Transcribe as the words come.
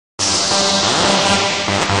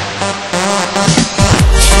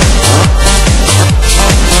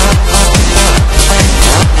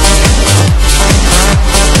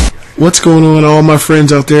What's going on, all my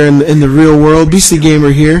friends out there in the real world? Beastly Gamer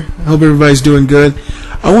here. I hope everybody's doing good.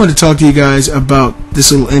 I wanted to talk to you guys about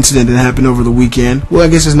this little incident that happened over the weekend. Well, I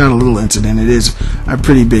guess it's not a little incident. It is a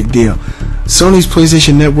pretty big deal. Sony's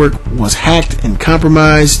PlayStation Network was hacked and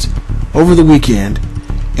compromised over the weekend,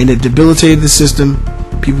 and it debilitated the system.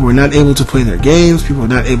 People were not able to play their games. People were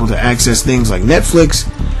not able to access things like Netflix,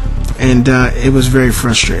 and it was very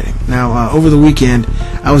frustrating. Now, over the weekend,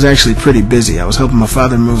 I was actually pretty busy. I was helping my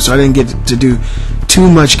father move, so I didn't get to do too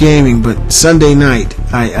much gaming, but Sunday night,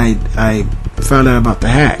 I found out about the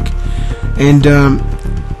hack. And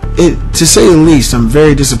to say the least, I'm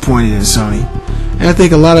very disappointed in Sony. And I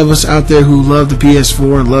think a lot of us out there who love the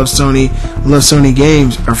PS4 and love Sony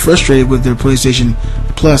games are frustrated with their PlayStation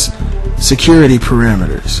Plus security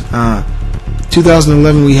parameters.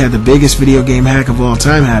 2011, we had the biggest video game hack of all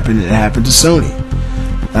time happen. It happened to Sony.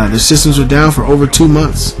 Their systems were down for over 2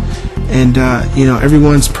 months, and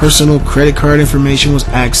everyone's personal credit card information was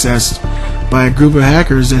accessed by a group of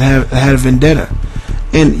hackers that had a vendetta.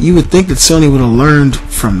 And you would think that Sony would have learned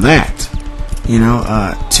from that,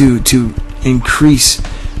 to increase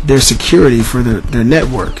their security for their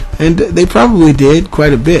network, and they probably did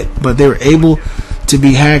quite a bit. But they were able to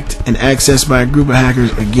be hacked and accessed by a group of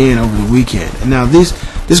hackers again over the weekend. And now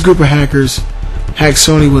this group of hackers hacked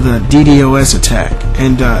Sony with a DDoS attack,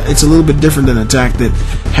 and it's a little bit different than an attack that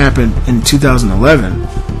happened in 2011.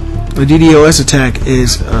 A DDoS attack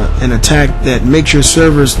is an attack that makes your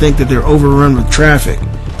servers think that they're overrun with traffic,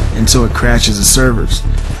 and so it crashes the servers.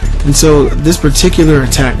 And so this particular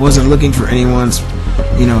attack wasn't looking for anyone's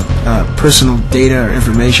personal data or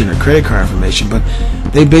information or credit card information, but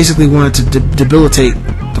they basically wanted to debilitate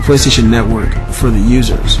the PlayStation Network for the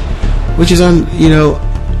users, which is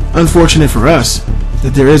unfortunate for us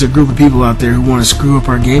that there is a group of people out there who want to screw up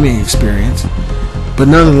our gaming experience. But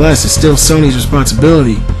nonetheless, it's still Sony's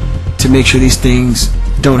responsibility to make sure these things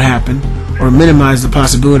don't happen or minimize the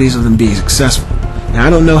possibilities of them being successful. Now, I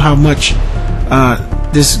don't know how much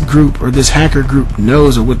this group or this hacker group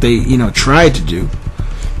knows or what they tried to do,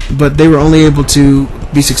 but they were only able to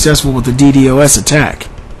be successful with the DDoS attack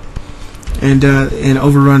and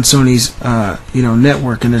overrun Sony's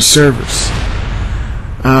network and their servers.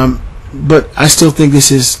 But I still think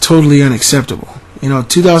this is totally unacceptable.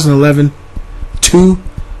 2011, 2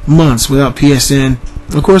 months without PSN.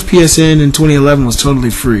 Of course, PSN in 2011 was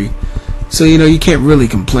totally free, so you can't really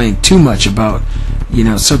complain too much about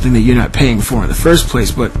something that you're not paying for in the first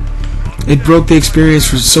place. But it broke the experience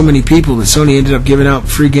for so many people that Sony ended up giving out 2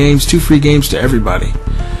 free games to everybody.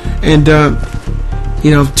 And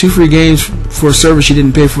 2 free games for a service you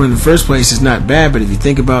didn't pay for in the first place is not bad. But if you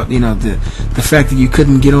think about the fact that you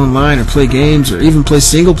couldn't get online or play games or even play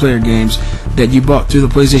single player games that you bought through the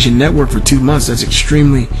PlayStation Network for 2 months, that's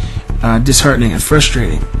extremely disheartening and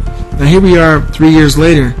frustrating. Now here we are 3 years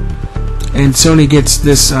later, and Sony gets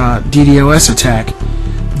this DDoS attack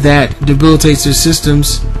that debilitates their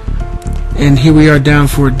systems, and here we are down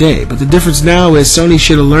for a day. But the difference now is Sony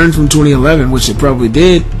should have learned from 2011, which they probably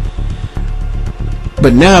did,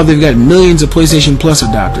 but now they've got millions of PlayStation Plus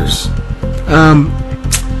adopters.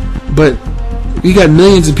 But we got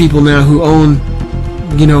millions of people now who own,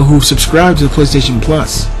 who subscribe to the PlayStation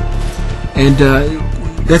Plus, and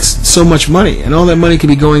that's so much money, and all that money could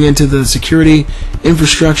be going into the security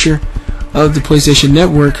infrastructure of the PlayStation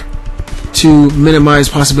Network to minimize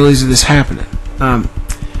possibilities of this happening.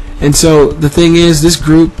 And so the thing is, this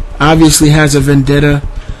group obviously has a vendetta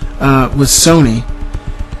with Sony,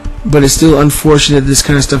 but it's still unfortunate this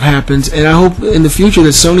kind of stuff happens. And I hope in the future that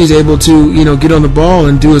Sony's able to get on the ball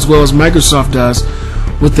and do as well as Microsoft does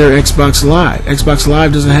with their Xbox Live. Xbox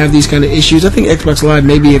Live doesn't have these kind of issues. I think Xbox Live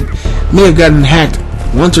may have gotten hacked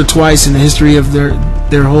once or twice in the history of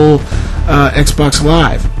their whole Xbox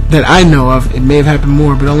Live that I know of. It may have happened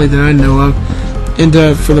more, but only that I know of. And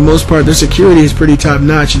for the most part, their security is pretty top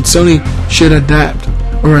notch, and Sony should adopt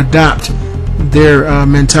their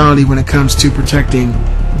mentality when it comes to protecting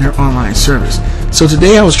their online service. So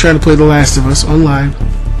today I was trying to play The Last of Us online,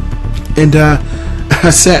 and I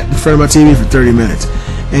sat in front of my TV for 30 minutes,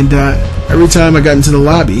 and every time I got into the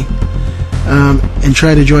lobby and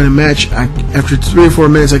tried to join a match, after 3 or 4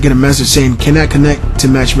 minutes I get a message saying cannot connect to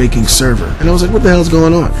matchmaking server, and I was like, what the hell is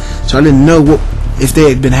going on? So I didn't know if they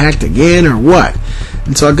had been hacked again or what.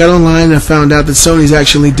 And so I got online and I found out that Sony's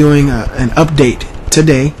actually doing an update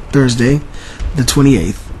today, Thursday the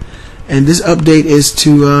 28th, and this update is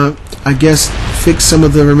to I guess fix some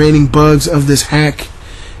of the remaining bugs of this hack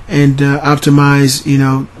and optimize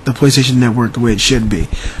the PlayStation Network the way it should be.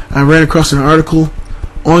 I ran across an article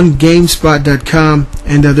on GameSpot.com,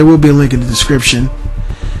 and there will be a link in the description.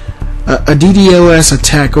 A DDoS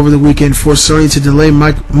attack over the weekend forced Sony to delay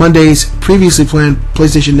Monday's previously planned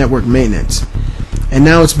PlayStation Network maintenance, and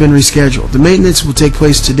now it's been rescheduled. The maintenance will take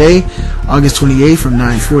place today, August 28th, from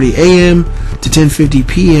 9:40 a.m. to 10:50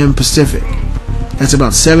 p.m. Pacific. That's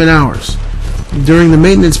about 7 hours. During the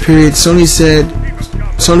maintenance period, Sony said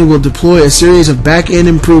Sony will deploy a series of back-end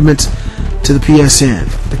improvements to the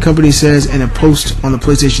PSN, the company says in a post on the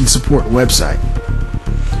PlayStation support website.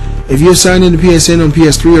 If you're signed into PSN on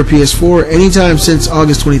PS3 or PS4 anytime since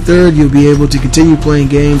August 23rd, you'll be able to continue playing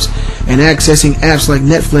games and accessing apps like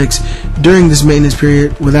Netflix during this maintenance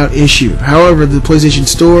period without issue. However, the PlayStation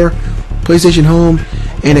Store, PlayStation Home,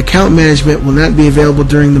 and account management will not be available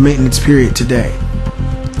during the maintenance period today.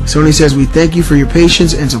 Sony says, "We thank you for your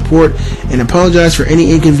patience and support and apologize for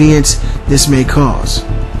any inconvenience this may cause."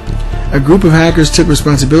 A group of hackers took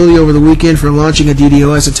responsibility over the weekend for launching a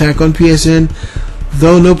DDoS attack on PSN,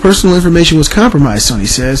 though no personal information was compromised, Sony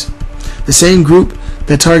says. The same group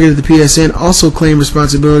that targeted the PSN also claimed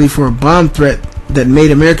responsibility for a bomb threat that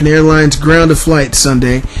made American Airlines ground a flight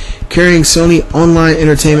Sunday, carrying Sony Online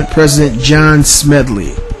Entertainment President John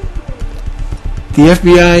Smedley. The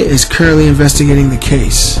FBI is currently investigating the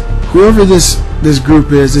case. Whoever this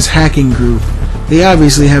group is, this hacking group, they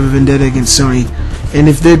obviously have a vendetta against Sony, and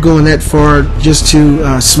if they're going that far just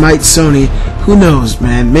to smite Sony, who knows,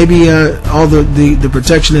 man? Maybe all the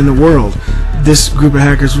protection in the world, this group of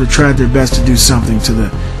hackers would have tried their best to do something to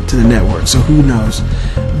the network. So who knows?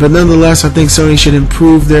 But nonetheless, I think Sony should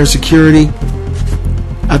improve their security.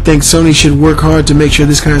 I think Sony should work hard to make sure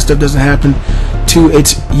this kind of stuff doesn't happen to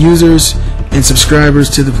its users and subscribers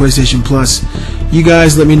to the PlayStation Plus. You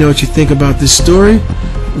guys let me know what you think about this story,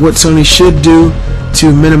 what Sony should do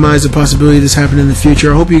to minimize the possibility of this happening in the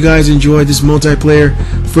future. I hope you guys enjoyed this multiplayer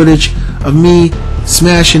footage of me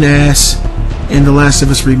smashing ass in The Last of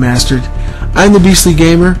Us Remastered. I'm the Beastly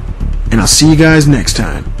Gamer, and I'll see you guys next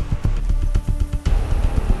time.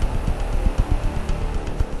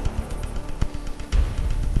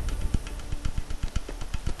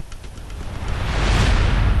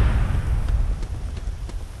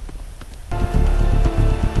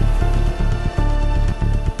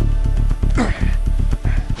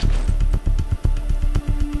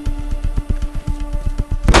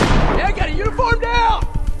 Uniform down!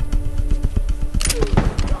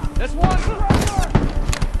 That's one.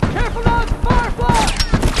 Careful now, it's a firefly!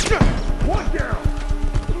 One down!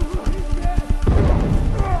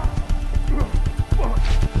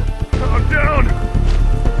 I'm down!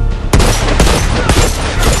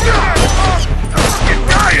 You're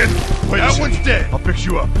dying! Wait, that one's dead. I'll fix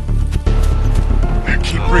you up.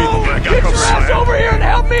 Keep breathing. I got cover.